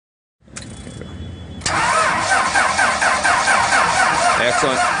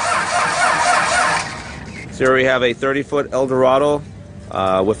Excellent. So here we have a 30-foot Eldorado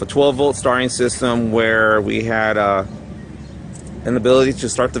with a 12-volt starting system where we had an ability to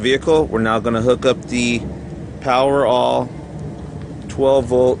start the vehicle. We're now going to hook up the POWERALL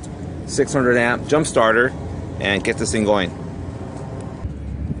 12-volt 600-amp jump starter and get this thing going.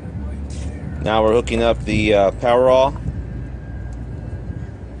 Now we're hooking up the POWERALL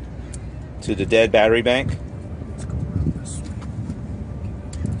to the dead battery bank.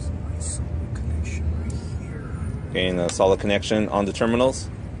 Getting a solid connection on the terminals.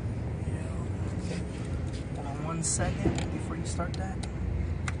 Hold on 1 second before you start that.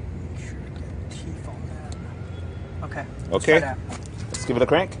 Make sure to get teeth on that. Okay. Okay. Let's give it a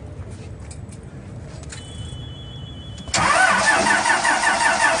crank.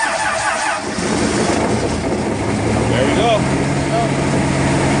 There we go.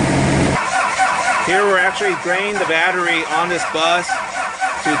 Here we're actually draining the battery on this bus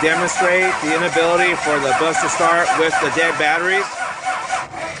to demonstrate the inability for the bus to start with the dead batteries.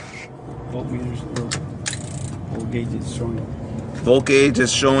 Voltmeters, volt gauge is showing. Volt gauge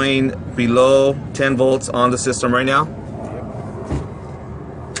is showing below 10 volts on the system right now.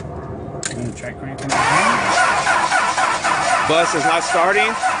 And the track crank on Bus is not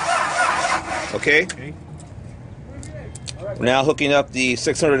starting. Okay. We're now hooking up the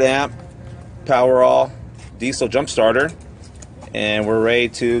 600 amp POWERALL diesel jump starter, and we're ready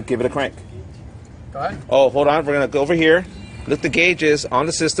to give it a crank. Go ahead. Oh, hold on. We're going to go over here. Look the gauges on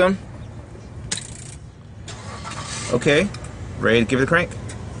the system. Okay. Ready to give it a crank.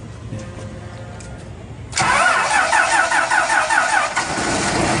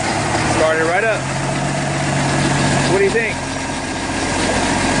 Started right up. What do you think?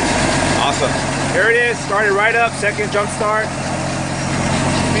 Awesome. Here it is. Started right up. Second jump start.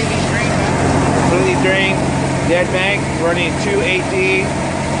 Completely drained. Dead bank. Running 2 8D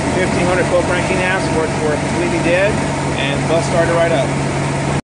 1500 volt cranking amps. We're completely dead. And bus started right up.